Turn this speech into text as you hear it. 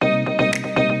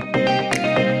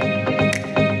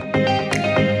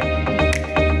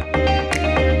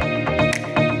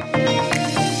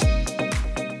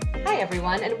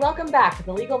back to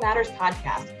the Legal Matters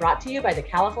Podcast, brought to you by the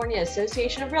California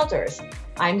Association of Realtors.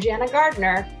 I'm Jana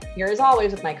Gardner, here as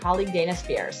always with my colleague Dana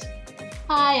Spears.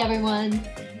 Hi, everyone.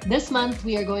 This month,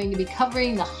 we are going to be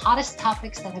covering the hottest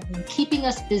topics that have been keeping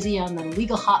us busy on the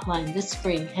legal hotline this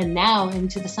spring and now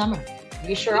into the summer.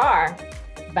 We sure are.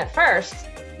 But first,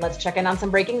 let's check in on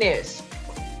some breaking news.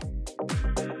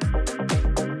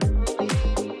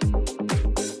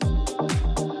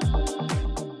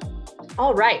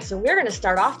 All right, so we're going to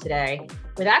start off today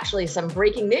with actually some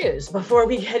breaking news before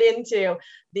we get into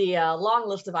the long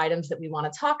list of items that we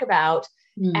want to talk about.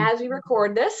 As we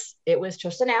record this, it was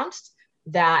just announced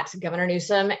that Governor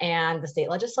Newsom and the state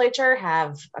legislature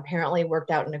have apparently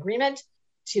worked out an agreement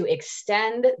to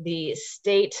extend the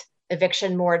state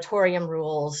eviction moratorium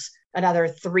rules another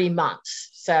 3 months.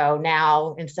 So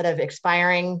now, instead of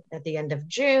expiring at the end of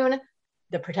June,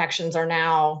 the protections are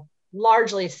now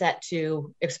largely set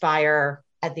to expire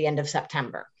at the end of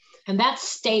September. And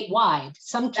that's statewide.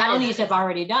 Some counties have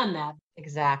already done that.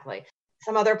 Exactly.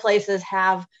 Some other places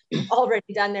have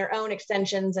already done their own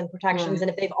extensions and protections. And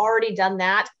if they've already done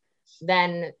that,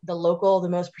 then the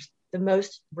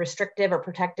most restrictive or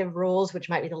protective rules, which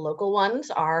might be the local ones,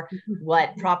 are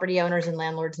what property owners and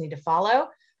landlords need to follow.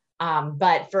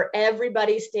 But for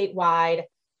everybody statewide,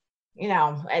 you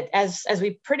know, as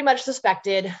we pretty much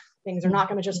suspected, things are not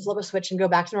going to just flip a switch and go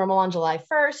back to normal on July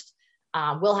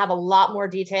 1st. We'll have a lot more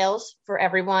details for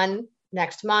everyone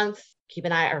next month.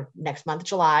 Next month,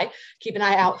 July. Keep an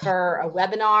eye out for a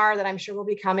webinar that I'm sure will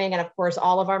be coming. And of course,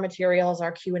 all of our materials,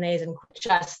 our Q&As, and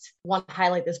just want to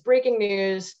highlight this breaking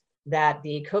news that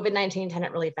the COVID-19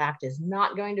 Tenant Relief Act is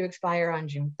not going to expire on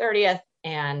June 30th.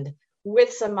 And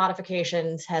with some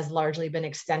modifications has largely been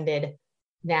extended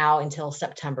now until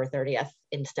September 30th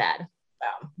instead.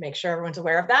 So make sure everyone's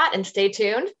aware of that and stay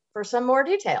tuned for some more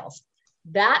details.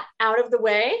 That out of the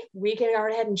way, we can go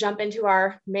ahead and jump into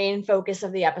our main focus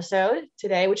of the episode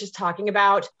today, which is talking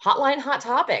about hotline hot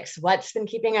topics. What's been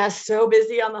keeping us so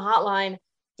busy on the hotline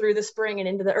through the spring and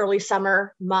into the early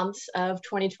summer months of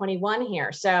 2021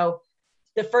 here. So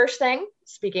the first thing,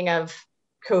 speaking of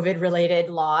COVID-related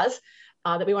laws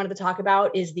that we wanted to talk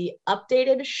about is the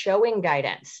updated showing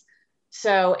guidance.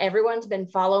 So everyone's been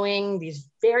following these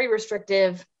very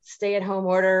restrictive stay-at-home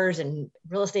orders and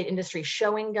real estate industry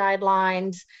showing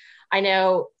guidelines. I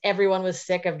know everyone was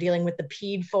sick of dealing with the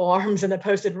PED forms and the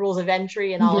posted rules of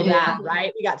entry and all of that,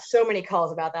 right? We got so many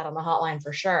calls about that on the hotline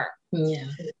for sure. Yeah.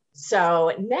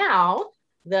 So now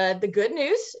the good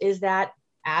news is that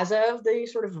as of the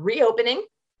sort of reopening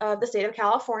of the state of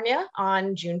California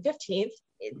on June 15th,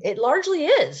 it largely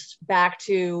is back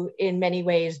to, in many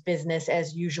ways, business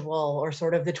as usual, or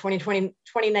sort of the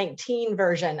 2019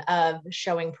 version of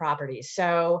showing properties.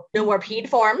 So no more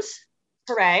PED forms.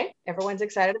 Hooray. Everyone's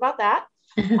excited about that.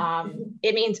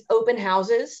 It means open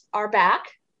houses are back.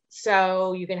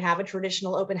 So you can have a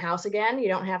traditional open house again. You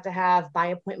don't have to have by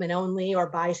appointment only or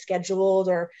by scheduled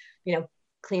or,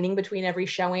 cleaning between every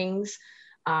showings.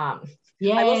 I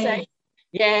will say,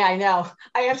 yeah, I know.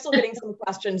 I am still getting some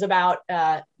questions about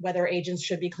whether agents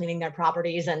should be cleaning their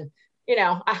properties. And,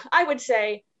 I would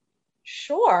say,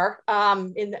 sure,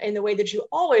 in the way that you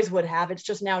always would have. It's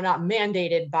just now not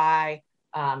mandated by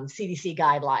CDC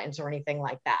guidelines or anything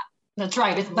like that. That's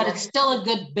right. But it's still a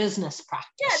good business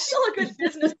practice. Yeah, it's still a good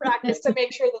business practice to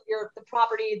make sure that the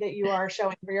property that you are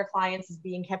showing for your clients is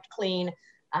being kept clean.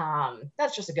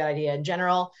 That's just a good idea in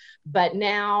general. But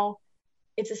now,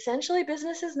 it's essentially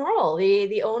business as normal.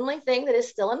 The only thing that is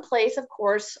still in place, of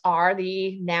course, are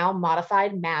the now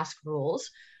modified mask rules,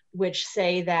 which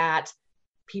say that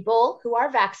people who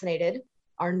are vaccinated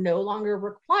are no longer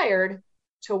required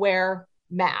to wear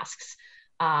masks.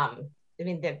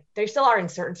 They still are in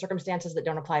certain circumstances that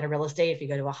don't apply to real estate, if you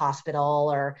go to a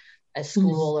hospital or a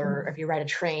school or if you ride a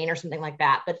train or something like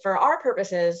that. But for our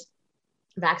purposes,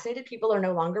 vaccinated people are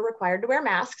no longer required to wear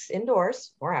masks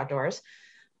indoors or outdoors.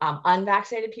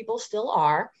 Unvaccinated people still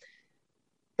are.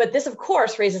 But this, of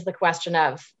course, raises the question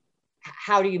of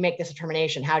how do you make this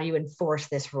determination? How do you enforce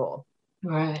this rule?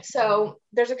 Right. So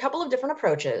there's a couple of different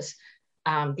approaches.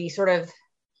 The sort of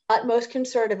utmost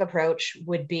conservative approach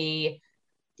would be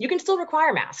you can still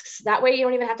require masks. That way you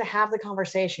don't even have to have the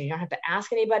conversation. You don't have to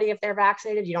ask anybody if they're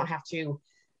vaccinated. You don't have to,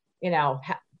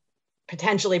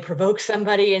 potentially provoke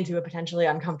somebody into a potentially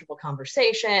uncomfortable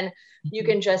conversation. You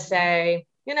can just say,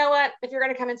 you know what, if you're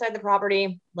going to come inside the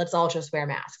property, let's all just wear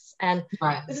masks. And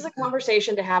This is a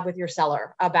conversation to have with your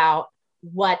seller about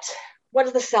what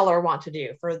does the seller want to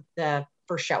do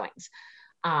for showings.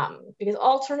 Because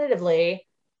alternatively,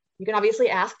 you can obviously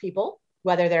ask people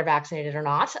whether they're vaccinated or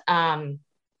not.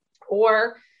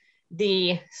 Or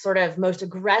the sort of most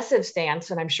aggressive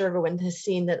stance, and I'm sure everyone has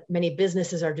seen that many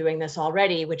businesses are doing this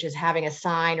already, which is having a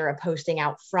sign or a posting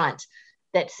out front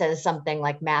that says something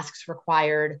like masks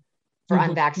required for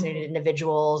unvaccinated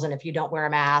individuals. And if you don't wear a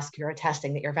mask, you're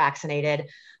attesting that you're vaccinated.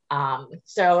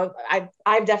 So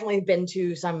I've definitely been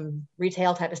to some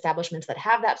retail type establishments that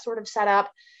have that sort of setup.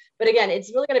 But again,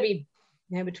 it's really going to be,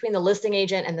 between the listing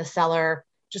agent and the seller,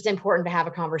 just important to have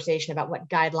a conversation about what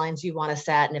guidelines you want to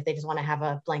set and if they just want to have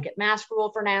a blanket mask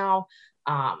rule for now.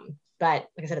 But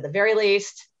like I said, at the very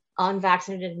least,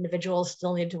 unvaccinated individuals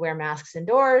still need to wear masks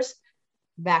indoors.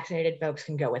 Vaccinated folks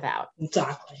can go without.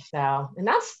 Exactly. So, and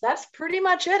that's pretty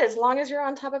much it. As long as you're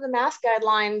on top of the mask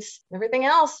guidelines, everything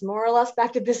else more or less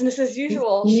back to business as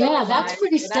usual. Yeah, that's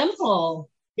pretty simple.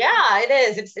 Yeah, it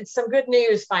is. It's some good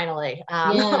news finally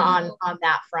on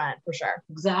that front for sure.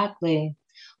 Exactly.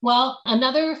 Well,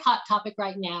 another hot topic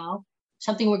right now,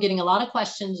 something we're getting a lot of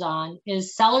questions on,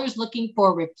 is sellers looking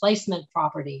for replacement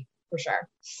property. For sure.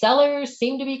 Sellers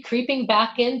seem to be creeping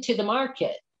back into the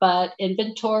market, but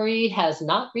inventory has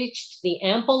not reached the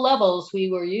ample levels we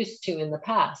were used to in the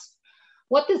past.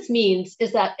 What this means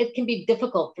is that it can be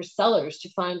difficult for sellers to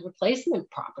find replacement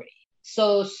property.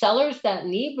 So sellers that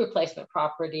need replacement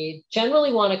property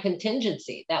generally want a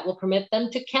contingency that will permit them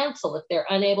to cancel if they're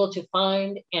unable to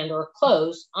find and or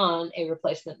close on a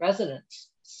replacement residence.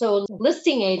 So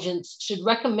listing agents should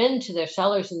recommend to their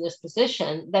sellers in this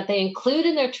position that they include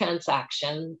in their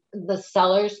transaction the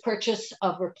seller's purchase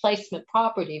of replacement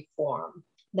property form,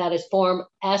 that is form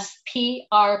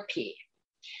SPRP.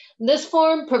 This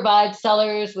form provides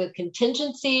sellers with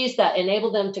contingencies that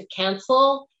enable them to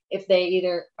cancel if they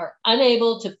either are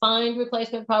unable to find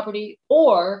replacement property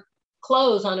or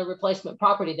close on a replacement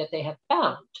property that they have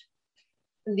found.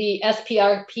 The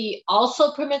SPRP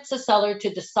also permits the seller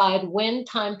to decide when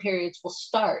time periods will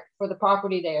start for the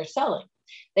property they are selling.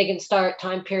 They can start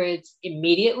time periods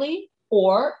immediately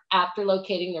or after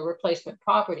locating the replacement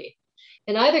property.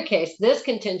 In either case, this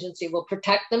contingency will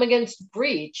protect them against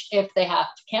breach if they have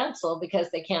to cancel because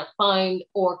they can't find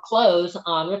or close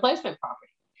on replacement property.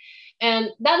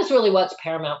 And that is really what's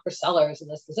paramount for sellers in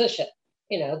this position.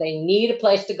 They need a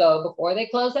place to go before they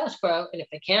close escrow. And if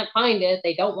they can't find it,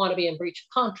 they don't want to be in breach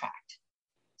of contract.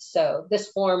 So this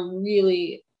form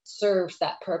really serves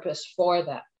that purpose for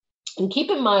them. And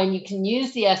keep in mind, you can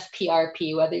use the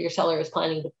SPRP whether your seller is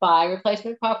planning to buy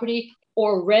replacement property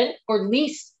or rent or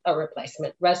lease a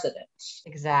replacement residence.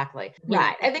 Exactly.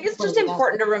 Right. I think it's just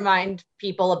important to remind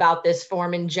people about this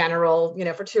form in general,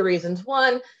 for two reasons.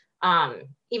 One,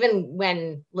 even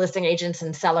when listing agents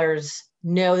and sellers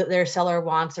know that their seller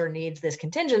wants or needs this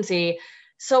contingency,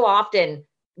 so often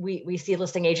we see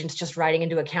listing agents just writing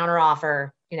into a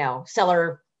counteroffer,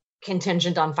 seller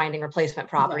contingent on finding replacement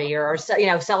property, or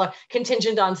seller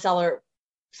contingent on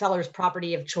seller's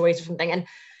property of choice or something. And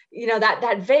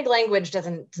that vague language does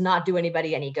not do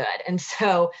anybody any good. And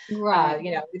so,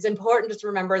 it's important just to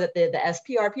remember that the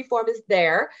SPRP form is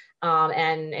there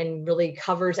and really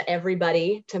covers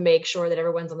everybody to make sure that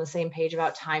everyone's on the same page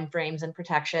about timeframes and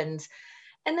protections.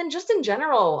 And then just in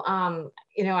general,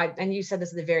 and you said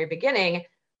this at the very beginning,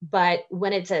 but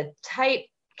when it's a tight,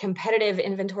 competitive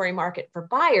inventory market for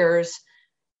buyers,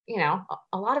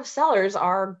 a lot of sellers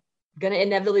are going to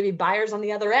inevitably be buyers on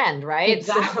the other end, right?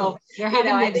 Exactly. So, they're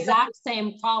having the exact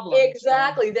same problem.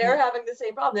 Exactly. They're having the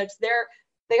same problem.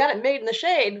 They got it made in the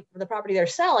shade for the property they're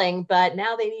selling, but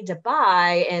now they need to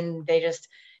buy, and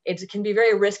it can be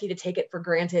very risky to take it for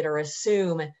granted or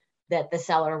assume that the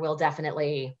seller will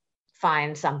definitely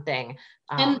find something.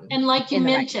 And like you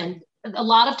mentioned, a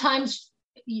lot of times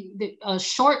a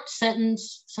short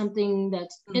sentence, something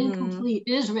that's incomplete,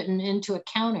 is written into a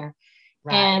counter.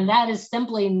 Right. And that is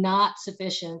simply not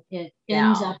sufficient. It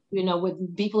ends up,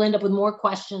 with people end up with more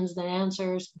questions than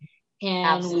answers. And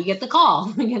Absolutely. We get the call,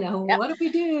 What do we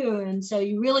do? And so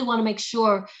you really want to make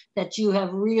sure that you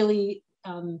have really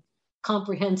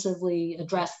comprehensively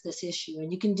addressed this issue.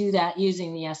 And you can do that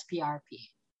using the SPRP.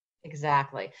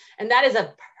 Exactly. And that is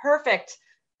a perfect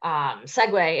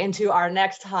segue into our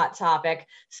next hot topic.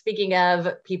 Speaking of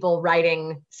people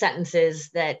writing sentences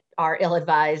that are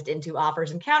ill-advised into offers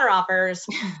and counteroffers,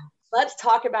 let's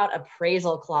talk about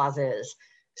appraisal clauses.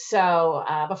 So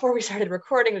before we started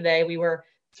recording today, we were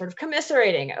sort of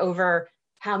commiserating over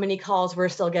how many calls we're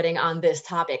still getting on this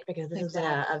topic, because this has been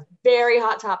a very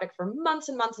hot topic for months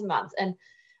and months and months. And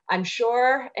I'm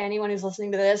sure anyone who's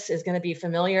listening to this is going to be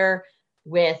familiar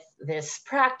with this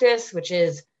practice, which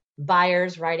is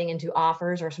buyers writing into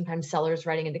offers, or sometimes sellers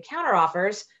writing into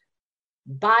counteroffers,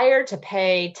 buyer to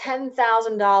pay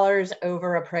 $10,000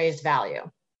 over appraised value.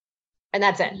 And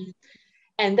that's it.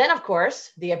 And then, of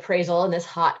course, the appraisal in this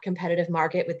hot competitive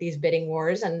market with these bidding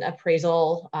wars and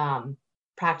appraisal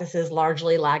practices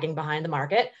largely lagging behind the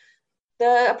market,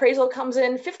 the appraisal comes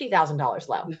in $50,000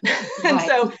 low. And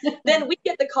so then we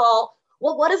get the call,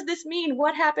 well, what does this mean?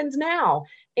 What happens now?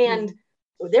 And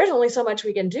there's only so much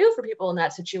we can do for people in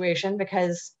that situation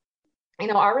because,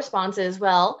 our response is,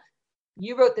 well,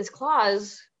 you wrote this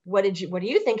clause. What do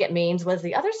you think it means? What does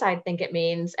the other side think it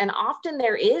means? And often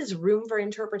there is room for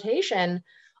interpretation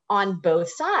on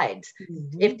both sides.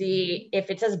 If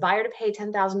it says buyer to pay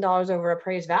 $10,000 over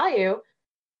appraised value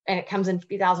and it comes in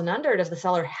 50,000 under, does the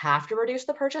seller have to reduce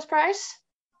the purchase price?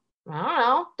 I don't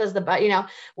know. Does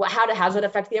how does it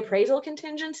affect the appraisal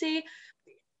contingency?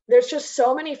 There's just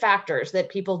so many factors that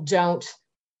people don't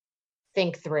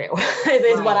think through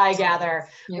is what I gather.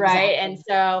 Exactly. Right. And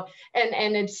so,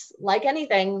 and it's like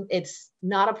anything, it's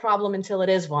not a problem until it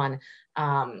is one.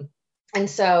 And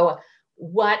so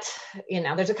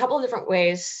there's a couple of different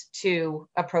ways to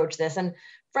approach this. And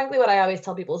frankly, what I always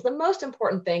tell people is the most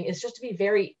important thing is just to be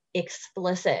very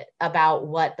explicit about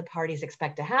what the parties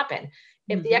expect to happen.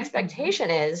 If the expectation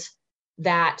is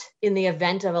that in the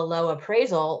event of a low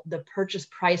appraisal, the purchase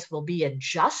price will be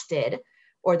adjusted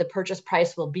or the purchase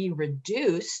price will be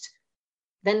reduced,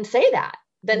 then say that.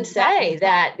 Then say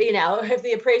that, if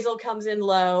the appraisal comes in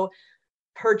low,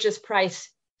 purchase price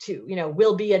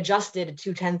will be adjusted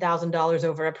to $10,000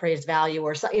 over appraised value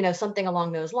or something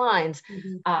along those lines.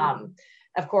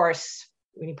 Of course,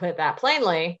 when you put it that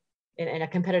plainly, in a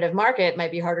competitive market, it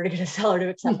might be harder to get a seller to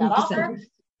accept that offer,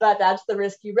 but that's the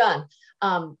risk you run.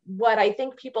 What I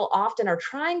think people often are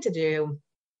trying to do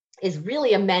is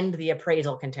really amend the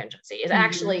appraisal contingency, is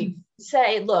actually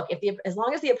say, look, as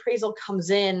long as the appraisal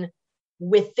comes in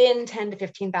within $10,000 to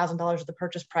 $15,000 of the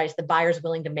purchase price, the buyer's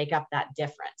willing to make up that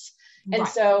difference. And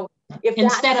so if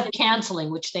instead of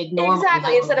canceling, which they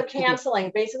normally instead of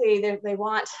canceling, basically they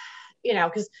want,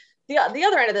 because the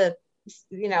other end of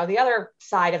the other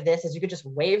side of this is you could just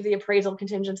waive the appraisal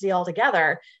contingency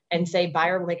altogether and say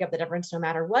buyer will make up the difference no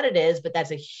matter what it is, but that's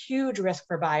a huge risk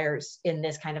for buyers in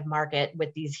this kind of market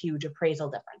with these huge appraisal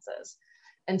differences.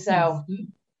 And so,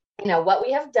 what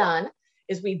we have done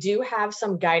is we do have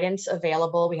some guidance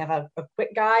available. We have a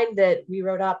quick guide that we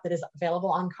wrote up that is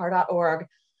available on car.org.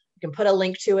 You can put a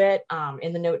link to it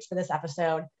in the notes for this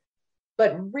episode.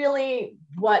 But really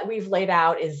what we've laid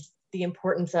out is the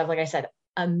importance of, like I said,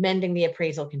 amending the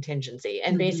appraisal contingency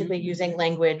and basically using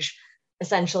language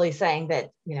essentially saying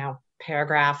that,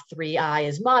 paragraph 3I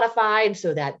is modified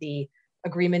so that the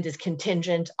agreement is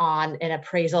contingent on an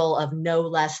appraisal of no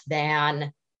less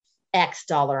than X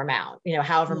dollar amount,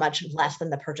 however much less than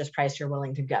the purchase price you're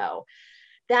willing to go.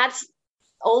 That's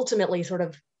ultimately sort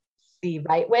of the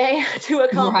right way to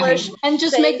accomplish. Right. And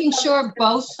just making sure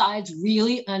both sides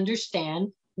really understand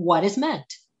what is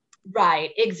meant. Right,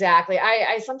 exactly.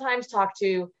 I sometimes talk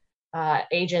to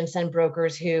agents and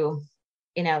brokers who,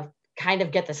 kind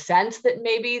of get the sense that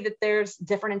maybe that there's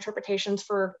different interpretations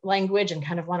for language and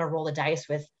kind of want to roll the dice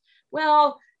with,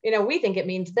 well, we think it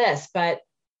means this, but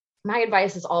my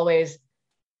advice is always,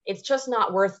 it's just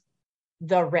not worth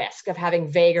the risk of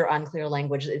having vague or unclear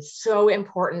language. It's so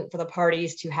important for the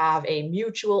parties to have a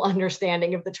mutual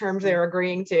understanding of the terms they're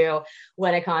agreeing to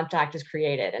when a contract is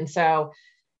created. And so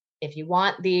if you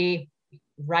want the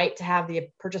right to have the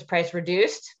purchase price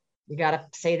reduced, you got to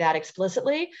say that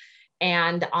explicitly.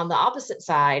 And on the opposite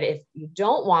side, if you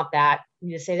don't want that, you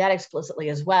need to say that explicitly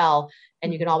as well.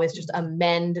 And you can always just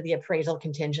amend the appraisal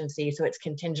contingency so it's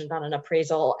contingent on an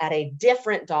appraisal at a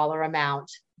different dollar amount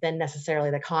than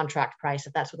necessarily the contract price,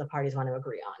 if that's what the parties want to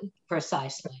agree on.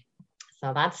 Precisely.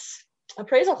 So that's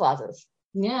appraisal clauses.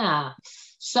 Yeah.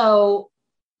 So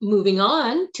moving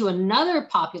on to another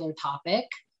popular topic,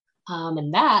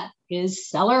 and that is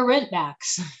seller rent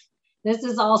backs. This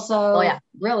is also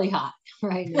really hot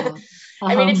right now.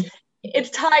 I mean,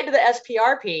 it's tied to the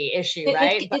SPRP issue,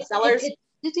 right? But sellers...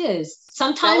 It is.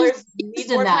 Sometimes need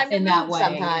more time in that way.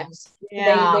 Sometimes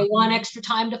they want extra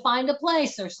time to find a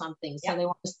place or something, so they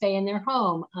want to stay in their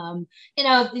home.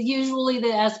 Usually the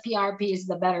SPRP is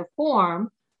the better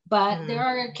form, but there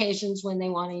are occasions when they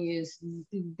want to use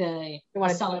they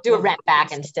want to do a rent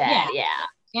back instead. Yeah.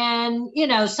 And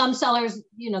some sellers,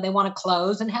 they want to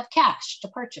close and have cash to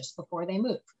purchase before they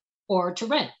move, or to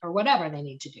rent, or whatever they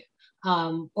need to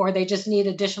do, or they just need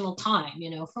additional time,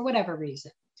 for whatever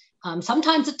reason.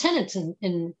 Sometimes a tenant's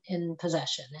in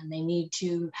possession and they need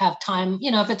to have time,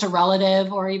 if it's a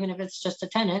relative or even if it's just a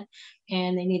tenant,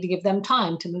 and they need to give them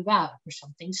time to move out or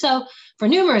something. So for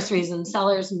numerous reasons,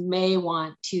 sellers may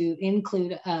want to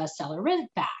include a seller rent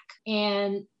back.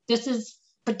 And this is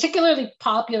particularly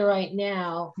popular right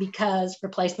now because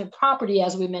replacement property,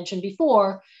 as we mentioned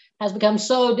before, has become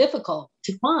so difficult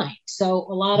to find. So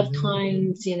a lot of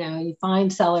times, you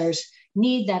find sellers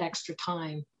need that extra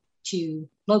time to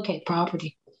locate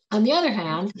property. On the other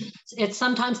hand, it's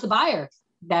sometimes the buyer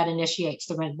that initiates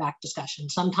the rent back discussion.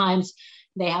 Sometimes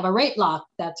they have a rate lock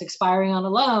that's expiring on a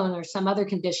loan or some other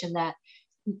condition that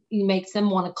makes them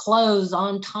want to close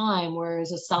on time,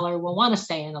 whereas a seller will want to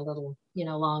stay in a little,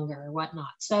 longer or whatnot.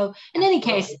 So in any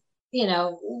case,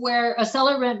 where a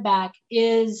seller rent back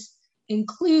is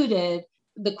included,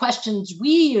 the questions we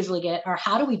usually get are,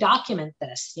 how do we document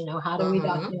this? How do we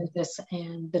document this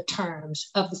and the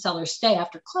terms of the seller's stay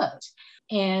after close?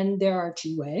 And there are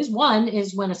two ways. One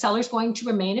is when a seller is going to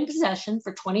remain in possession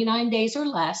for 29 days or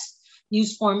less,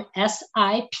 use form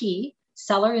SIP,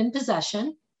 seller in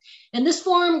possession. And this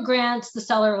form grants the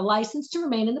seller a license to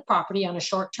remain in the property on a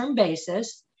short-term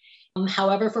basis.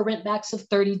 However, for rentbacks of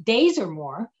 30 days or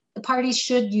more, the parties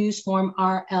should use form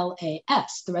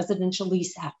RLAS, the residential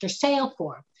lease after sale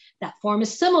form. That form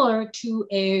is similar to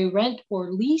a rent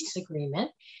or lease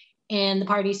agreement, and the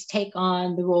parties take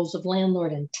on the roles of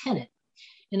landlord and tenant.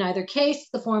 In either case,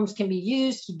 the forms can be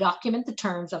used to document the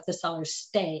terms of the seller's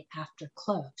stay after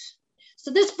close.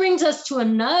 So this brings us to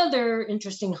another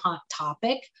interesting hot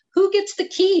topic. Who gets the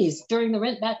keys during the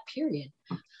rent back period?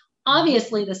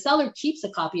 Obviously, the seller keeps a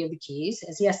copy of the keys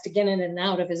as he has to get in and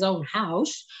out of his own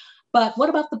house. But what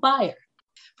about the buyer?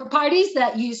 For parties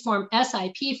that use form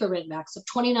SIP for rentbacks of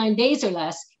 29 days or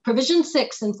less, provision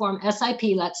 6 in form SIP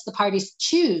lets the parties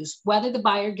choose whether the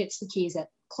buyer gets the keys at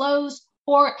close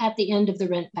or at the end of the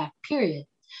rent back period.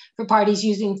 For parties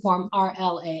using form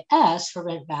RLAS for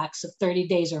rentbacks of 30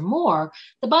 days or more,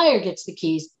 the buyer gets the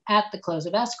keys at the close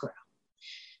of escrow.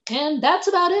 And that's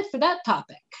about it for that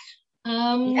topic.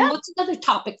 What's another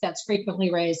topic that's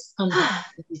frequently raised on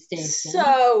these days?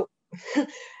 So,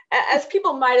 as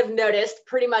people might have noticed,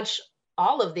 pretty much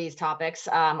all of these topics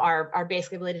are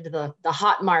basically related to the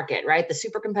hot market, right? The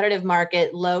super competitive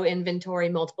market, low inventory,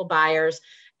 multiple buyers.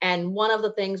 And one of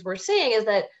the things we're seeing is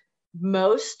that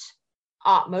most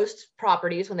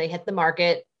properties, when they hit the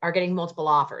market, are getting multiple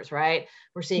offers, right?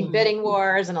 We're seeing bidding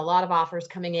wars and a lot of offers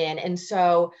coming in. And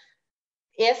so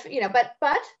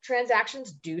but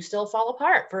transactions do still fall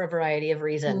apart for a variety of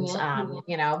reasons.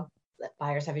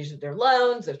 Buyers have issues with their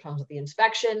loans, there's problems with the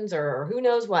inspections or who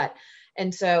knows what.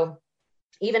 And so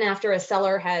even after a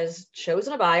seller has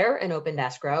chosen a buyer and opened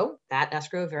escrow, that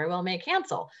escrow very well may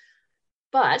cancel.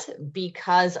 But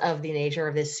because of the nature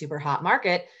of this super hot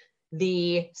market,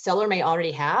 the seller may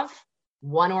already have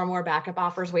one or more backup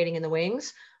offers waiting in the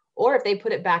wings, or if they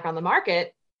put it back on the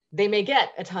market, they may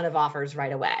get a ton of offers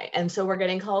right away. And so we're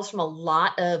getting calls from a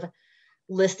lot of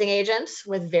listing agents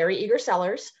with very eager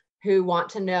sellers who want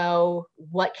to know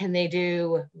what can they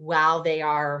do while they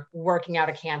are working out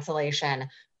a cancellation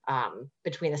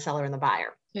between the seller and the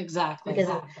buyer. Exactly. Because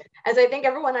as I think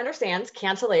everyone understands,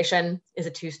 cancellation is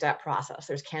a two-step process.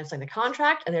 There's canceling the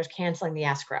contract and there's canceling the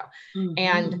escrow.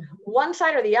 And one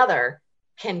side or the other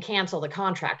can cancel the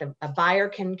contract. A buyer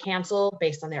can cancel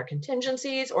based on their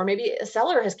contingencies, or maybe a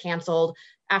seller has canceled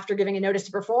after giving a notice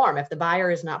to perform if the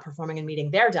buyer is not performing and meeting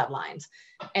their deadlines.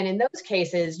 And in those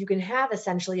cases, you can have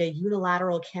essentially a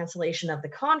unilateral cancellation of the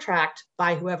contract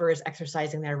by whoever is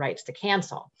exercising their rights to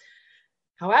cancel.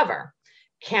 However,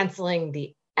 canceling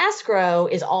the escrow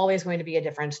is always going to be a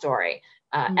different story.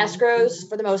 Escrows,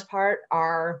 for the most part,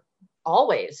 are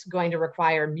always going to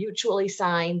require mutually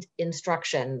signed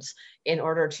instructions in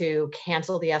order to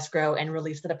cancel the escrow and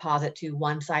release the deposit to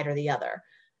one side or the other.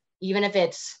 Even if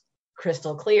it's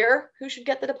crystal clear who should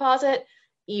get the deposit,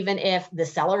 even if the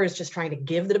seller is just trying to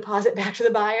give the deposit back to the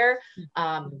buyer,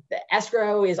 the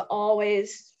escrow is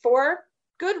always, for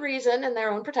good reason and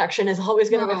their own protection, is always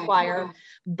going to require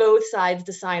both sides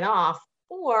to sign off,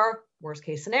 or worst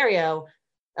case scenario,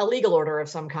 a legal order of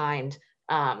some kind,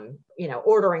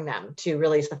 ordering them to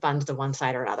release the funds to one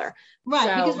side or another. Right,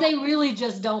 so, because they really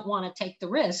just don't want to take the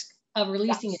risk of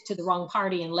releasing it to the wrong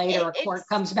party, and later a court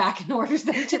comes back and orders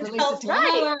them to release it to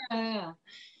another.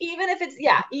 Even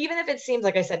if it seems,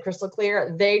 like I said, crystal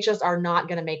clear, they just are not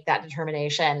going to make that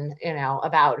determination,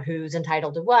 about who's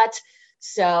entitled to what.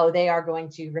 So they are going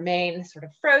to remain sort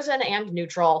of frozen and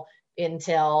neutral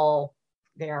until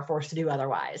they are forced to do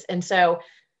otherwise. And so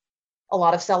a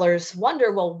lot of sellers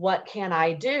wonder, well, what can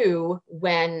I do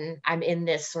when I'm in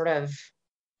this sort of,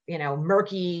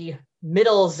 murky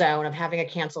middle zone of having a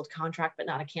canceled contract, but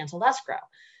not a canceled escrow?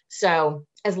 So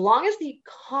as long as the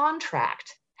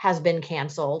contract has been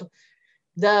canceled,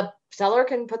 the seller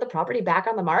can put the property back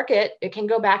on the market. It can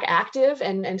go back active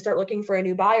and start looking for a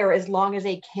new buyer as long as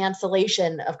a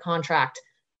cancellation of contract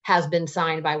has been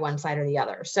signed by one side or the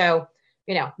other. So,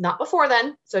 not before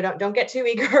then. So don't get too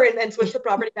eager and then switch the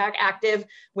property back active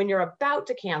when you're about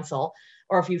to cancel,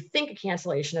 or if you think a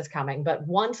cancellation is coming. But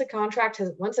once a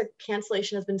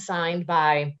cancellation has been signed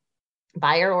by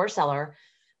buyer or seller,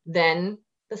 then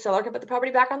the seller can put the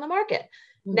property back on the market.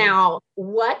 Mm-hmm. Now,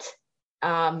 what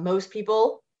most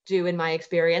people do, in my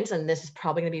experience, and this is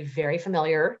probably going to be very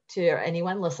familiar to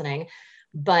anyone listening,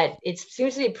 but it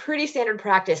seems to be pretty standard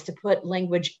practice to put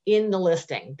language in the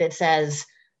listing that says,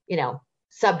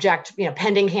 subject,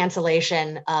 pending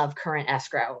cancellation of current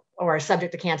escrow, or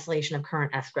subject to cancellation of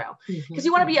current escrow. Because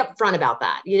you want to be upfront about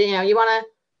that. You want to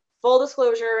full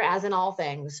disclosure, as in all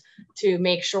things, to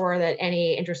make sure that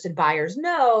any interested buyers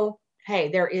know, hey,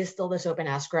 there is still this open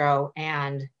escrow,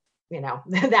 and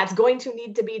that's going to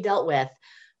need to be dealt with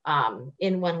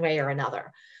in one way or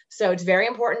another. So it's very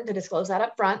important to disclose that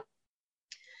up front.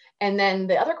 And then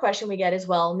the other question we get is,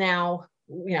 well, now,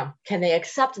 can they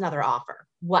accept another offer?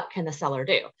 What can the seller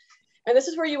do? And this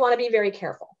is where you want to be very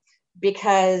careful,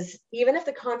 because even if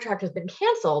the contract has been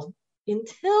canceled,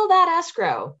 until that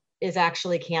escrow is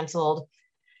actually canceled,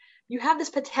 you have this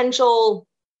potential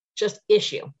just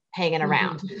issue hanging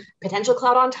around, potential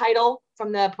cloud on title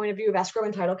from the point of view of escrow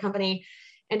and title company.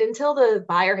 And until the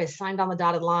buyer has signed on the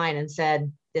dotted line and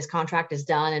said, this contract is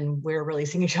done and we're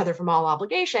releasing each other from all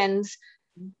obligations,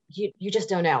 you just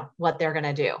don't know what they're going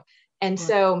to do. And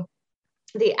so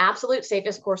the absolute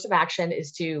safest course of action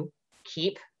is to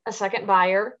keep a second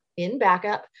buyer in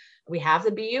backup. We have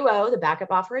the BUO, the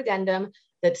backup offer addendum,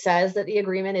 that says that the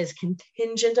agreement is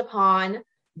contingent upon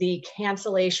the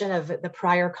cancellation of the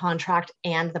prior contract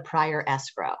and the prior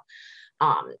escrow.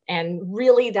 And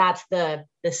really, that's the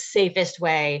safest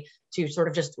way to sort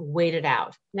of just wait it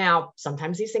out. Now,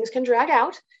 sometimes these things can drag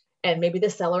out, and maybe the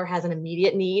seller has an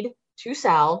immediate need to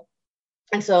sell.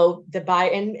 And so the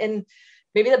buyer, and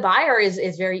maybe the buyer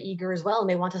is very eager as well, and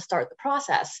they want to start the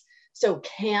process. So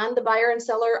can the buyer and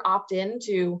seller opt in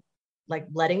to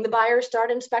letting the buyer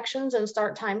start inspections and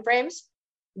start timeframes?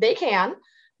 They can,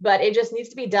 but it just needs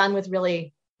to be done with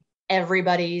really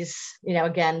everybody's,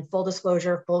 again, full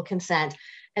disclosure, full consent.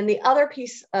 And the other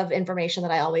piece of information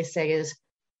that I always say is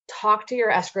talk to your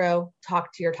escrow,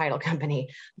 talk to your title company,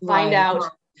 find out,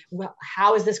 well,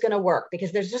 how is this going to work?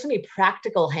 Because there's just going to be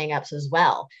practical hangups as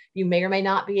well. You may or may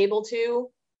not be able to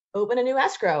open a new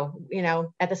escrow,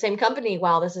 at the same company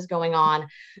while this is going on.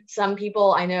 Some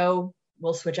people I know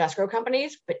will switch escrow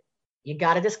companies, but you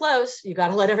got to disclose, you got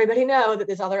to let everybody know that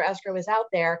this other escrow is out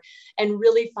there, and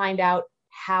really find out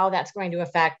how that's going to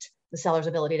affect the seller's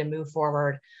ability to move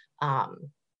forward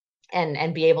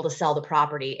and be able to sell the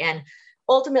property. And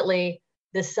ultimately,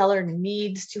 the seller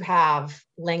needs to have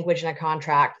language in a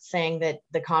contract saying that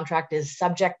the contract is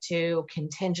subject to,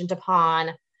 contingent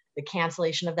upon the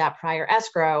cancellation of that prior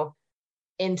escrow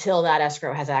until that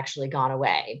escrow has actually gone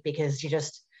away. Because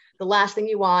the last thing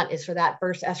you want is for that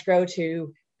first escrow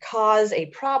to cause a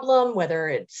problem, whether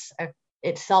it's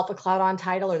itself a cloud on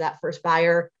title, or that first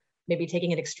buyer maybe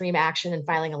taking an extreme action and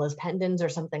filing a lis pendens or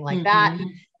something like that.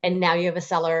 And now you have a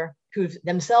seller who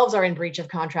themselves are in breach of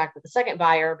contract with the second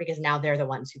buyer, because now they're the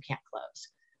ones who can't close.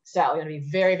 So you're going to be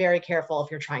very, very careful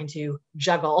if you're trying to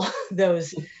juggle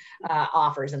those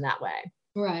offers in that way.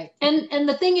 Right. And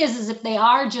the thing is if they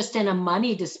are just in a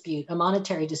money dispute, a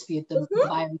monetary dispute, the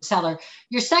buyer and seller,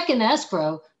 your second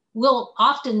escrow will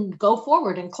often go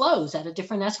forward and close at a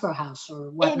different escrow house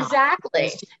or whatnot.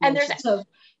 Exactly. And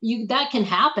that can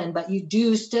happen, but you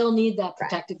do still need that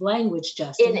protective language,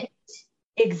 Justin.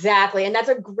 Exactly. And that's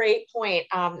a great point.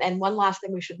 And one last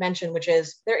thing we should mention, which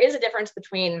is there is a difference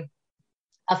between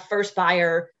a first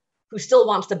buyer who still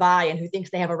wants to buy and who thinks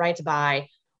they have a right to buy,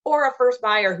 or a first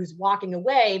buyer who's walking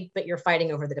away, but you're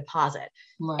fighting over the deposit.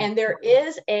 Right. And there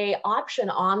is a option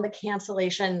on the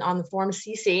cancellation, on the form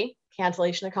CC,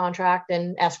 cancellation of contract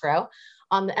and escrow,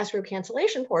 on the escrow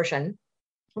cancellation portion,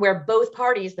 where both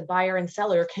parties, the buyer and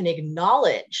seller, can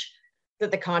acknowledge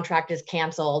that the contract is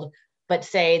canceled, but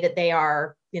say that they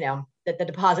are, that the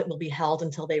deposit will be held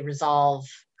until they resolve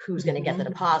who's going to get the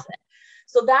deposit.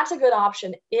 So that's a good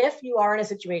option if you are in a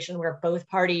situation where both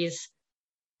parties,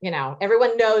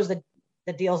 everyone knows that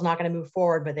the deal's not going to move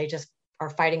forward, but they just are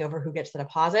fighting over who gets the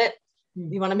deposit.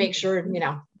 You want to make sure,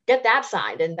 get that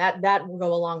signed, and that will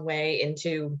go a long way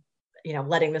into,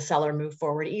 letting the seller move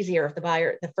forward easier. If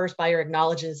the first buyer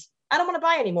acknowledges, I don't want to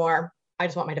buy anymore, I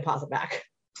just want my deposit back.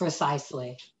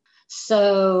 Precisely.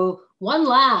 So one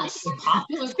last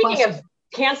popular Speaking of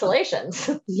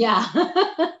cancellations. Yeah.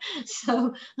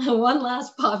 So one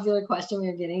last popular question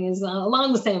we're getting is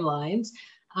along the same lines.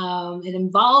 It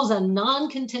involves a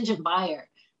non-contingent buyer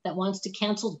that wants to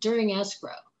cancel during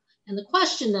escrow. And the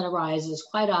question that arises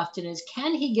quite often is,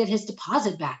 can he get his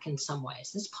deposit back in some way?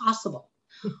 Is this possible?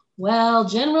 Well,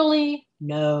 generally,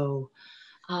 no.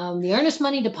 The earnest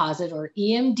money deposit, or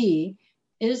EMD,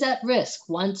 is at risk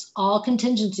once all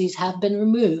contingencies have been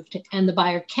removed and the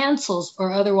buyer cancels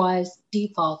or otherwise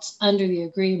defaults under the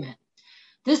agreement.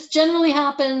 This generally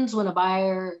happens when a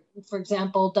buyer, for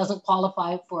example, doesn't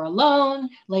qualify for a loan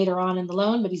later on in the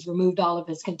loan, but he's removed all of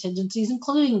his contingencies,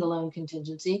 including the loan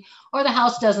contingency, or the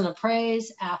house doesn't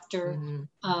appraise after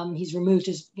he's removed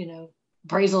his,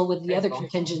 appraisal with the other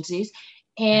contingencies.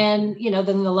 And,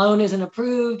 then the loan isn't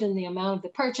approved and the amount of the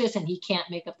purchase, and he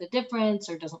can't make up the difference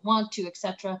or doesn't want to,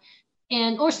 etc.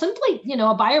 Or simply,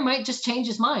 a buyer might just change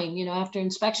his mind, after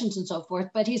inspections and so forth,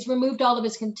 but he's removed all of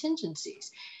his contingencies.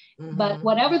 But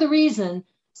whatever the reason,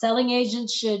 selling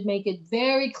agents should make it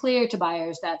very clear to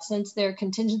buyers that since their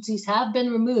contingencies have been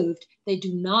removed, they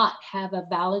do not have a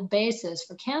valid basis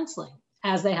for canceling,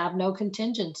 as they have no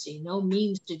contingency, no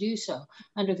means to do so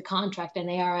under the contract, and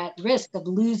they are at risk of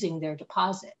losing their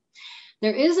deposit.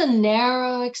 There is a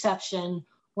narrow exception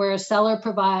where a seller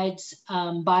provides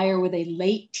buyer with a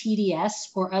late TDS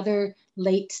or other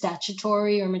late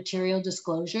statutory or material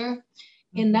disclosure.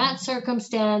 In that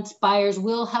circumstance, buyers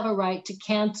will have a right to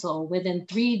cancel within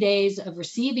 3 days of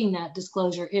receiving that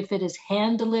disclosure if it is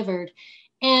hand delivered,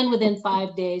 and within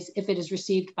 5 days if it is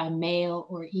received by mail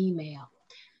or email.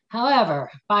 However,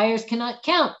 buyers cannot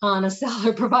count on a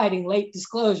seller providing late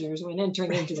disclosures when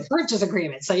entering into a purchase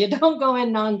agreement. So you don't go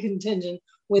in non-contingent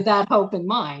with that hope in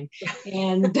mind.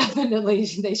 And definitely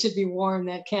they should be warned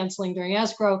that canceling during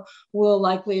escrow will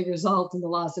likely result in the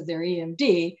loss of their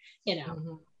EMD,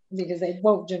 because they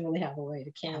won't generally have a way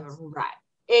to cancel.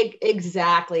 Right.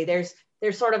 Exactly. There's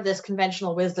sort of this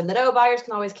conventional wisdom that, buyers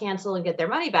can always cancel and get their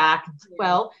money back. Yeah.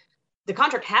 Well, the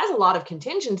contract has a lot of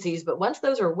contingencies, but once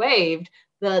those are waived,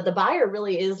 the buyer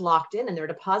really is locked in and their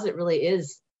deposit really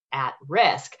is at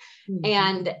risk.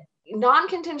 And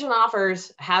non-contingent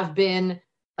offers have been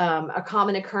a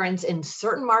common occurrence in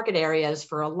certain market areas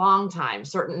for a long time,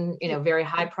 certain, very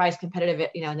high price competitive,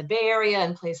 in the Bay Area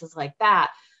and places like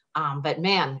that. But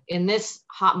man, in this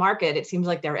hot market, it seems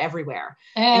like they're everywhere.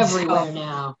 Everywhere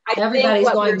now. Everybody's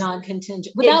going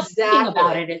non-contingent without thinking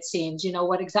about it. It seems,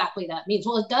 what exactly that means.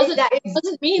 Well, it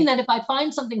doesn't mean that if I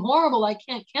find something horrible, I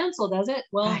can't cancel, does it?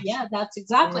 Well, yeah, that's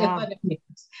exactly what it means.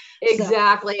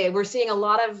 Exactly. So, we're seeing a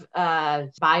lot of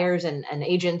buyers and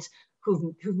agents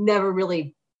who've never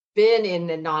really been in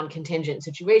a non-contingent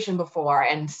situation before.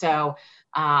 And so,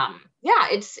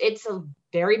 it's a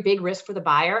very big risk for the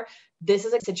buyer. This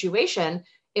is a situation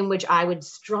in which I would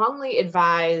strongly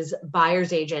advise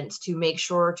buyer's agents to make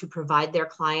sure to provide their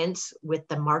clients with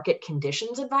the market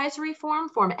conditions advisory form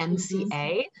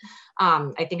MCA.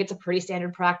 I think it's a pretty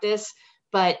standard practice,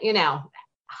 but,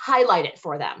 highlight it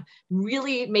for them.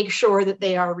 Really make sure that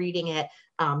they are reading it.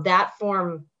 That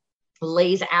form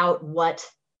lays out what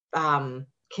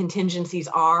contingencies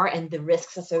are and the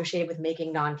risks associated with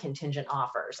making non-contingent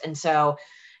offers. And so,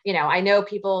 I know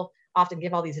people often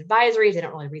give all these advisories, they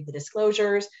don't really read the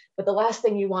disclosures, but the last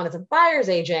thing you want as a buyer's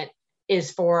agent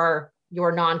is for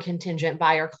your non-contingent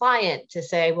buyer client to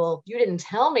say, well, you didn't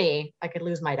tell me I could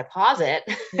lose my deposit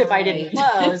if I didn't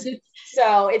close.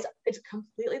 So it's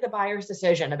completely the buyer's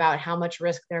decision about how much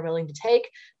risk they're willing to take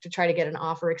to try to get an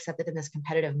offer accepted in this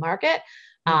competitive market.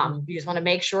 You just want to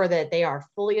make sure that they are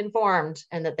fully informed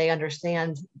and that they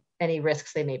understand any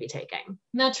risks they may be taking.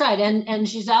 That's right. And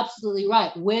she's absolutely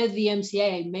right. With the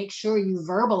MCA, make sure you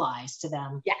verbalize to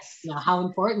them how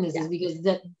important this is, because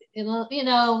that,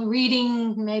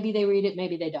 reading, maybe they read it,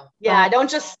 maybe they don't. Yeah, don't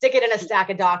just stick it in a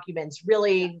stack of documents.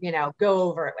 Really, go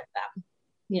over it with them.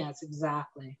 Yes,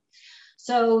 exactly.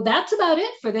 So that's about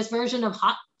it for this version of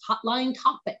Hotline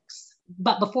Topics.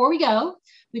 But before we go,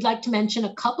 we'd like to mention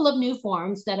a couple of new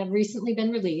forms that have recently been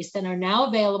released and are now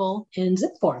available in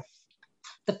zip form.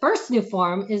 The first new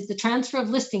form is the Transfer of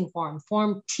Listing form,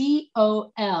 Form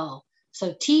TOL.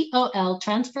 So TOL,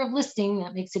 Transfer of Listing,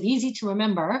 that makes it easy to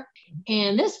remember.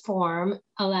 And this form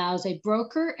allows a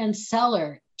broker and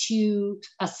seller to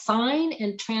assign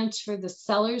and transfer the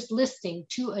seller's listing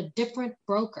to a different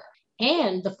broker.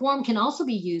 And the form can also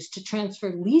be used to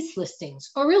transfer lease listings,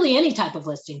 or really any type of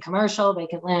listing, commercial,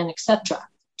 vacant land, etc.,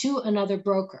 to another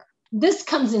broker. This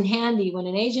comes in handy when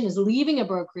an agent is leaving a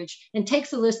brokerage and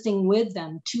takes a listing with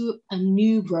them to a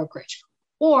new brokerage,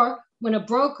 or when a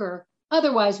broker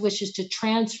otherwise wishes to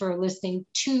transfer a listing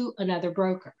to another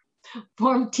broker.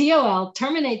 Form TOL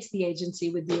terminates the agency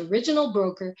with the original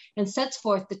broker and sets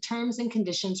forth the terms and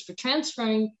conditions for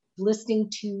transferring the listing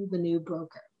to the new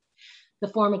broker. The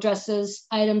form addresses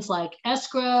items like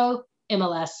escrow,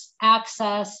 MLS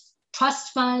access,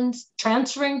 trust funds,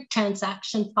 transferring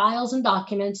transaction files and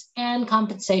documents, and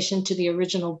compensation to the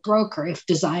original broker if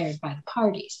desired by the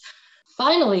parties.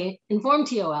 Finally, in Form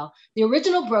TOL, the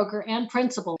original broker and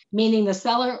principal, meaning the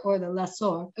seller or the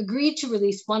lessor, agreed to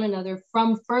release one another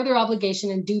from further obligation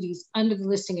and duties under the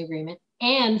listing agreement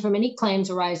and from any claims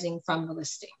arising from the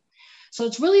listing. So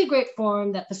it's really a great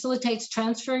form that facilitates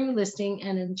transferring the listing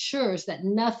and ensures that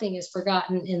nothing is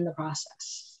forgotten in the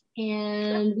process.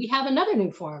 And we have another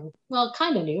new form. Well,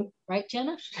 kind of new, right,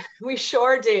 Jenna? We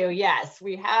sure do, yes.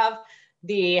 We have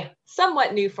the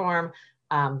somewhat new form,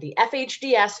 the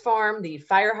FHDS form, the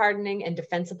Fire Hardening and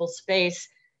Defensible Space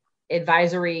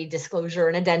Advisory Disclosure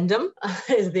and Addendum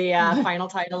is the final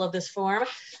title of this form.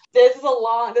 This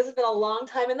has been a long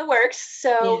time in the works.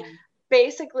 So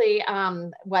basically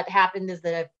what happened is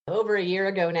that over a year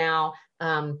ago now,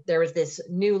 there was this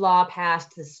new law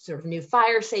passed, this sort of new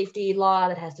fire safety law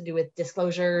that has to do with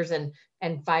disclosures and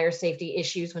fire safety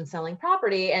issues when selling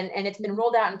property. And it's been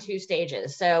rolled out in 2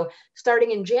 stages. So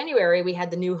starting in January, we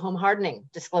had the new home hardening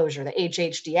disclosure, the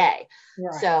HHDA.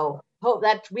 Right. So hope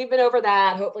that we've been over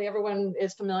that. Hopefully everyone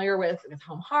is familiar with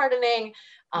home hardening.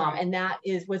 Right. And that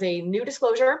was a new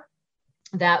disclosure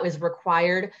that was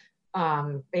required.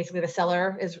 Basically the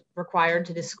seller is required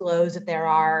to disclose if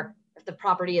the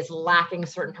property is lacking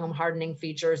certain home hardening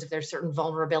features, if there's certain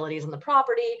vulnerabilities in the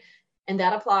property. And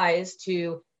that applies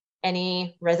to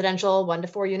any residential 1 to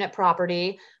 4 unit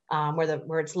property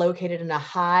where it's located in a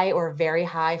high or very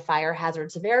high fire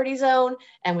hazard severity zone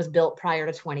and was built prior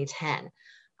to 2010.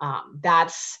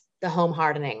 That's the home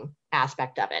hardening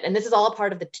aspect of it. And this is all a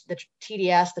part of the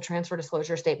TDS, the Transfer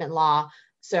Disclosure Statement Law.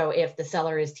 So if the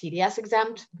seller is TDS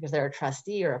exempt because they're a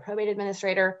trustee or a probate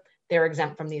administrator, they're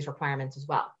exempt from these requirements as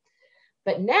well.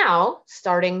 But now,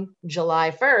 starting July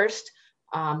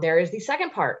 1st, there is the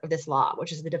second part of this law,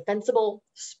 which is the defensible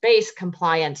space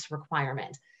compliance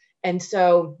requirement. And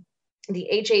so the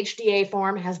HHDA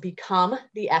form has become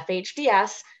the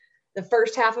FHDS. The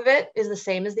first half of it is the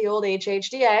same as the old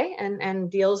HHDA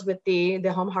and deals with the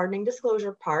home hardening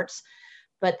disclosure parts.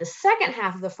 But the second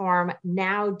half of the form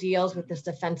now deals with this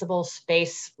defensible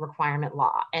space requirement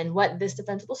law. And what this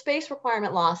defensible space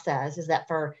requirement law says is that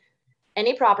for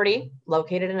any property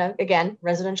located in a, again,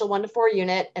 residential 1 to 4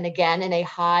 unit, and again, in a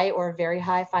high or very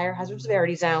high fire hazard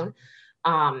severity zone,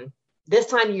 this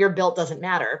time year built doesn't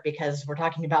matter because we're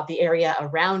talking about the area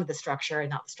around the structure and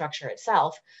not the structure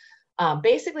itself.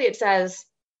 Basically, it says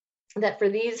that for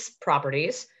these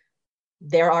properties,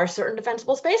 there are certain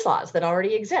defensible space laws that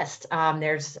already exist.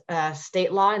 There's a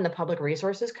state law in the Public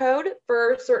Resources Code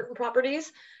for certain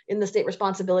properties in the state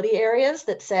responsibility areas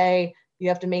that say you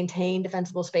have to maintain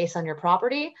defensible space on your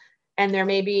property. And there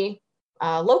may be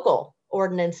local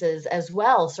ordinances as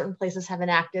well. Certain places have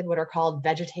enacted what are called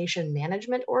vegetation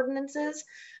management ordinances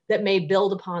that may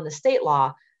build upon the state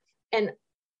law. And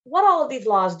what all of these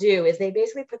laws do is they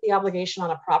basically put the obligation on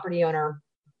a property owner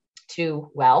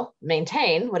to, well,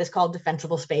 maintain what is called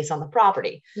defensible space on the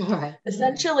property. Right.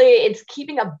 Essentially, it's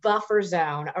keeping a buffer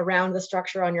zone around the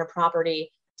structure on your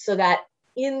property so that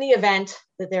in the event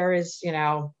that there is,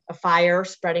 a fire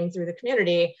spreading through the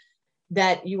community,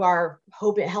 that you are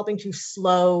helping to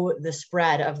slow the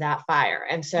spread of that fire.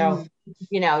 And so,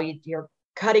 you're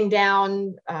cutting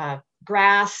down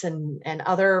grass and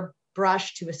other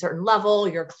brush to a certain level.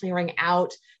 You're clearing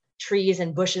out trees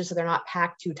and bushes so they're not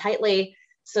packed too tightly,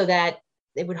 so that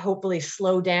it would hopefully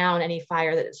slow down any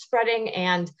fire that is spreading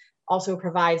and also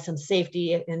provide some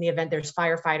safety in the event there's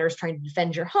firefighters trying to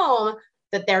defend your home,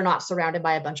 that they're not surrounded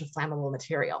by a bunch of flammable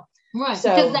material. Right,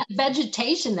 so, because that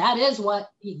vegetation, that is what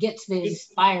gets these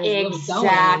fires really going.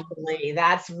 Exactly.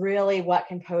 That's really what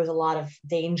can pose a lot of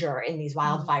danger in these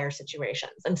wildfire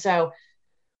situations. And so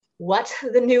what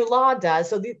the new law does,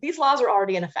 so these laws are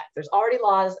already in effect. There's already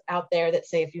laws out there that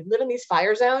say if you live in these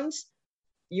fire zones,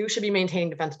 you should be maintaining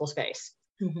defensible space.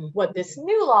 Mm-hmm. What this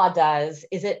new law does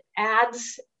is it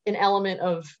adds an element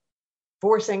of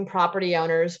forcing property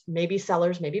owners, maybe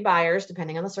sellers, maybe buyers,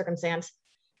 depending on the circumstance,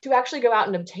 to actually go out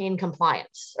and obtain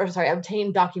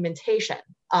documentation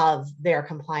of their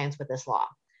compliance with this law.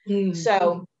 Mm-hmm.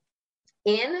 So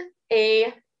in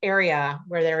a area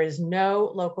where there is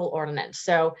no local ordinance,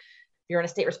 so if you're in a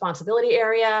state responsibility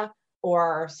area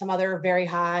or some other very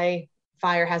high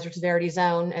fire hazard severity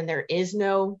zone, and there is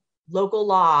no local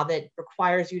law that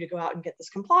requires you to go out and get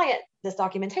this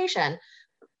documentation,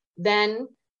 then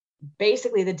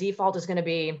basically the default is going to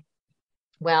be,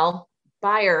 well,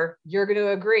 buyer, you're going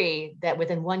to agree that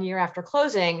within 1 year after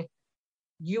closing,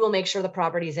 you will make sure the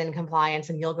property is in compliance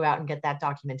and you'll go out and get that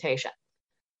documentation.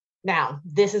 Now,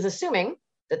 this is assuming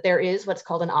that there is what's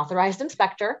called an authorized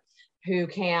inspector who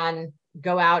can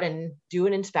go out and do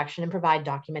an inspection and provide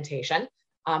documentation.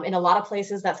 In a lot of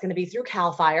places, that's going to be through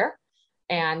CAL FIRE.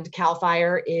 And CAL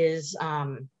FIRE is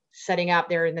setting up,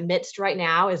 they're in the midst right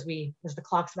now, as the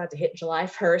clock's about to hit July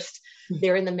 1st,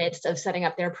 they're in the midst of setting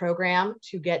up their program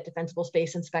to get defensible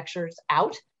space inspectors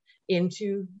out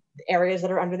into areas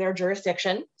that are under their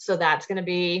jurisdiction. So that's going to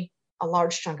be a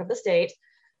large chunk of the state.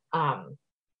 And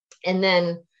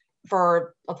then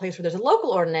for a place where there's a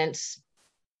local ordinance,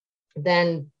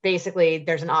 then basically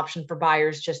there's an option for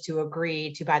buyers just to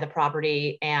agree to buy the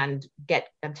property and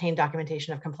obtain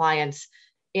documentation of compliance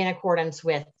in accordance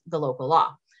with the local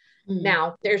law.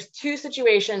 Now, there's two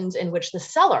situations in which the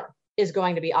seller is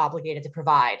going to be obligated to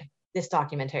provide this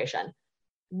documentation.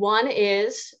 One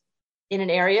is in an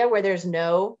area where there's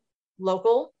no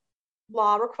local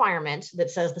law requirement that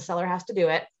says the seller has to do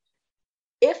it.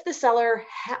 If the seller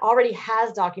already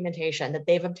has documentation that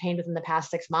they've obtained within the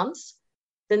past 6 months,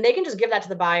 then they can just give that to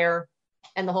the buyer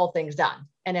and the whole thing's done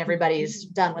and everybody's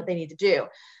done what they need to do.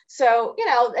 So,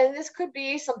 and this could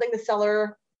be something the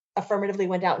seller affirmatively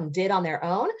went out and did on their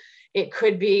own. It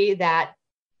could be that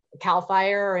CAL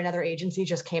FIRE or another agency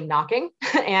just came knocking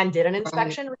and did an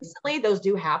inspection recently. Those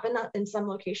do happen in some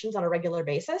locations on a regular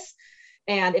basis.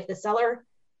 And if the seller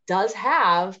does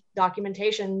have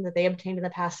documentation that they obtained in the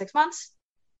past 6 months,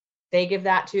 they give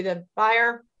that to the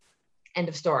buyer, end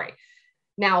of story.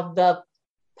 Now, the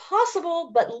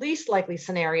possible but least likely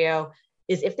scenario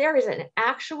is if there is an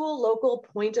actual local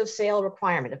point of sale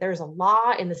requirement, if there's a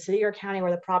law in the city or county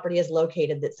where the property is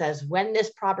located that says when this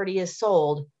property is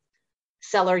sold,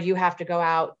 seller, you have to go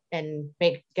out and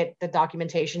get the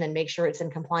documentation and make sure it's in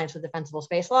compliance with defensible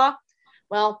space law.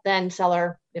 Well, then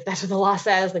seller, if that's what the law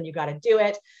says, then you got to do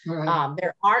it. Right.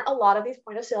 There aren't a lot of these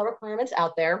point of sale requirements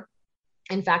out there.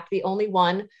 In fact, the only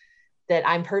one that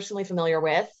I'm personally familiar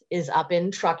with is up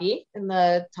in Truckee, in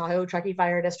the Tahoe Truckee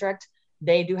Fire District.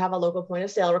 They do have a local point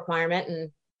of sale requirement, and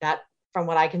that, from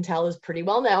what I can tell, is pretty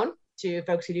well known to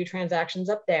folks who do transactions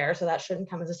up there. So that shouldn't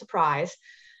come as a surprise.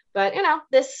 But,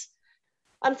 this,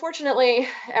 unfortunately,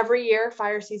 every year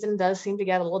fire season does seem to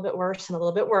get a little bit worse and a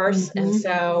little bit worse. Mm-hmm. And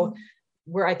so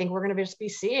I think we're going to just be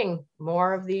seeing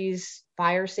more of these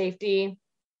fire safety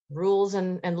rules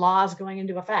and laws going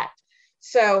into effect.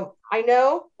 So I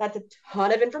know that's a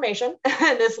ton of information,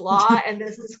 and this law and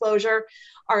this disclosure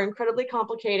are incredibly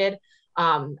complicated.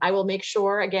 I will make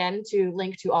sure, again, to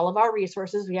link to all of our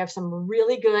resources. We have some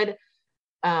really good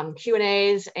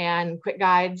Q&As and quick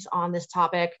guides on this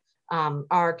topic.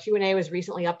 Our Q&A was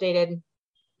recently updated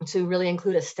to really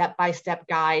include a step-by-step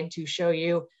guide to show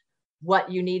you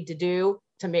what you need to do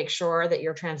to make sure that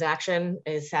your transaction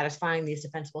is satisfying these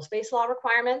defensible space law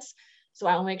requirements. So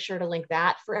I will make sure to link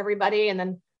that for everybody. And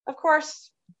then, of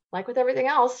course, like with everything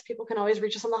else, people can always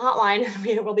reach us on the hotline.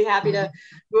 We'll be happy to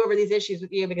go over these issues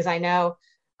with you, because I know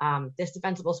this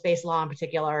defensible space law in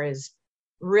particular is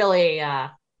really,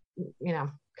 causing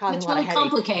a lot of headache.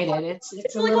 Complicated.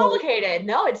 It's really complicated.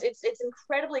 No, it's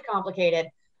incredibly complicated.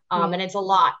 And it's a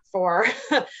lot for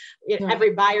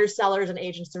every buyers, sellers, and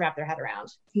agents to wrap their head around.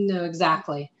 No,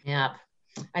 exactly. Yeah.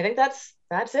 I think that's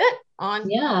it on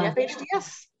the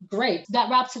FHDS. Great.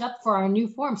 That wraps it up for our new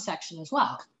form section as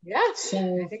well. Yeah.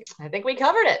 So I think we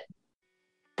covered it.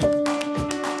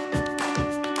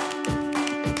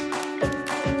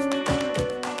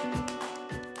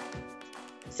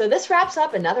 So this wraps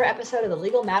up another episode of the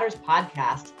Legal Matters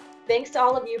podcast. Thanks to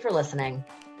all of you for listening.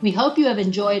 We hope you have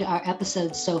enjoyed our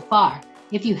episodes so far.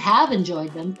 If you have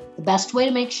enjoyed them, the best way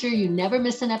to make sure you never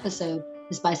miss an episode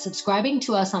is by subscribing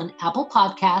to us on Apple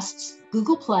Podcasts,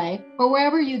 Google Play, or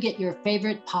wherever you get your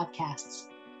favorite podcasts.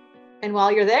 And while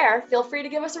you're there, feel free to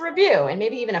give us a review and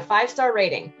maybe even a 5-star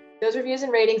rating. Those reviews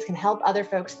and ratings can help other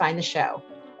folks find the show.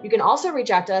 You can also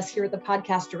reach out to us here at the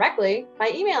podcast directly by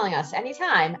emailing us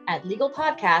anytime at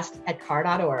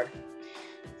legalpodcast@car.org.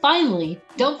 Finally,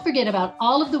 don't forget about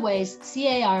all of the ways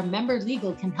CAR Member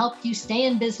Legal can help you stay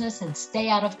in business and stay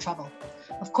out of trouble.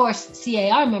 Of course,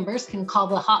 CAR members can call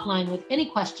the hotline with any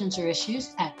questions or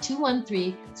issues at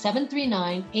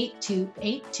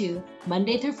 213-739-8282,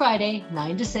 Monday through Friday,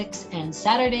 9 to 6, and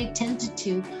Saturday, 10 to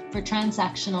 2 for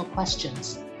transactional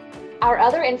questions. Our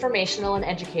other informational and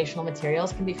educational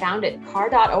materials can be found at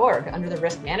car.org under the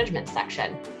risk management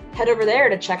section. Head over there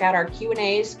to check out our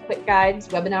Q&As, quick guides,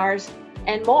 webinars,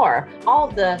 and more. All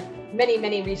of the many,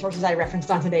 many resources I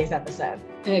referenced on today's episode.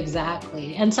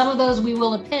 Exactly. And some of those we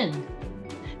will append.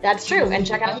 That's true. And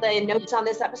check out the notes on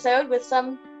this episode with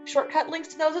some shortcut links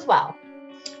to those as well.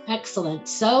 Excellent.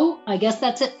 So I guess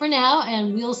that's it for now,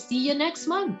 and we'll see you next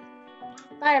month.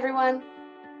 Bye, everyone.